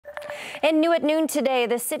And new at noon today,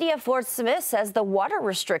 the city of Fort Smith says the water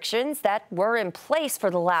restrictions that were in place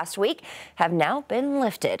for the last week have now been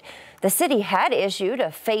lifted. The city had issued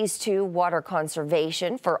a phase 2 water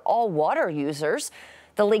conservation for all water users.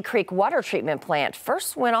 The Lee Creek water treatment plant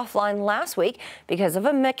first went offline last week because of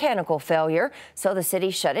a mechanical failure, so the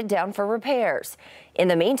city shut it down for repairs. In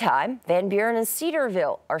the meantime, Van Buren and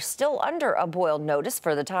Cedarville are still under a boil notice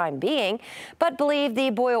for the time being, but believe the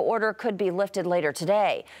boil order could be lifted later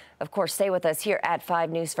today. Of course, stay with us here at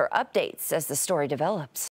 5 News for updates as the story develops.